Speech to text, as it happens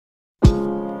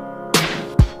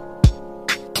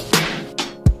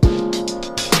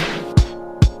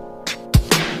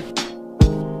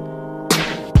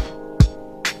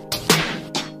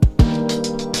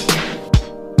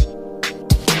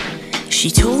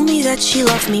told me that she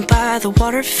loved me by the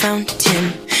water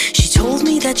fountain. She told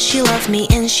me that she loved me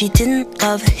and she didn't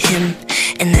love him.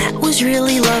 And that was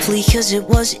really lovely cause it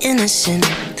was innocent.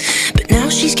 But now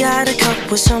she's got a cup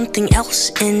with something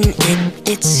else in it.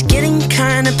 It's getting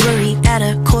kinda blurry at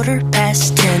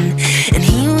 10:15. And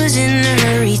he was in a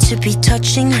hurry to be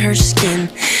touching her skin.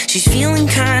 She's feeling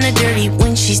kinda dirty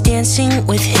when she's dancing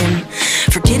with him,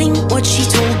 forgetting what she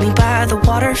told me by the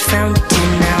water fountain.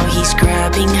 Now he's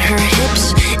grabbing her hips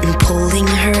and pulling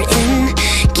her in,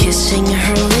 kissing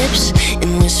her lips and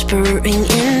whispering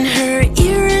in her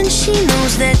ear. And she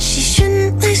knows that she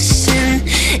shouldn't listen,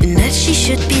 and that she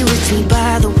should be with me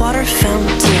by the water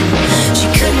fountain. She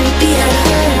couldn't be at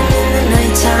home in the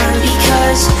nighttime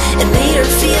because it made her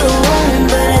feel alone.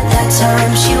 But at that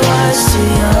time she was too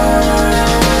young.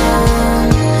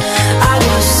 I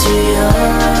was too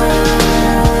young.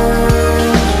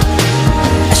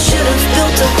 I should have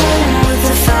built a home with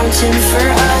a fountain for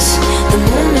us. The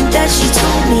moment that she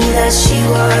told me that she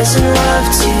was in love,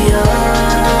 too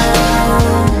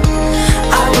young.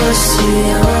 I was too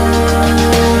young.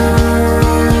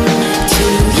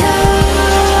 Too young.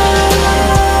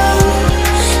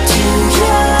 Too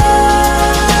young.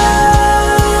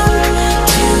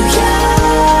 Too young.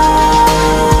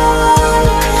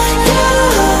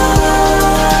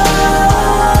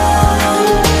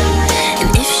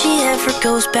 And if she ever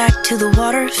goes back to the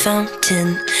water fountain,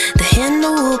 the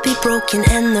handle will be broken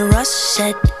and the rust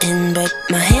set in. But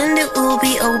my hand, it will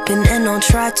be open and I'll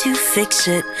try to fix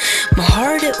it. My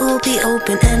heart, it will be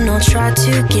open and I'll try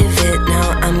to give it. Now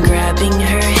I'm grabbing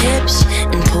her hips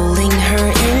and pulling her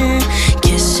in,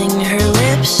 kissing her